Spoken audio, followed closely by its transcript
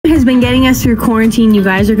has been getting us through quarantine. You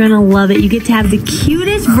guys are going to love it. You get to have the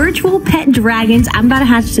cutest virtual pet dragons. I'm about to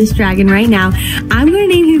hatch this dragon right now. I'm going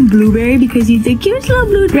to name him Blueberry because he's the cutest little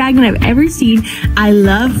blue dragon I've ever seen. I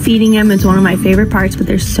love feeding him. It's one of my favorite parts, but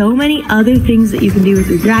there's so many other things that you can do with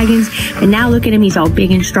your dragons. And now look at him. He's all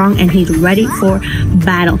big and strong and he's ready for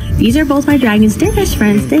battle. These are both my dragons. They're best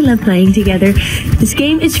friends. They love playing together. This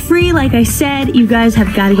game is free. Like I said, you guys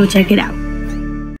have got to go check it out.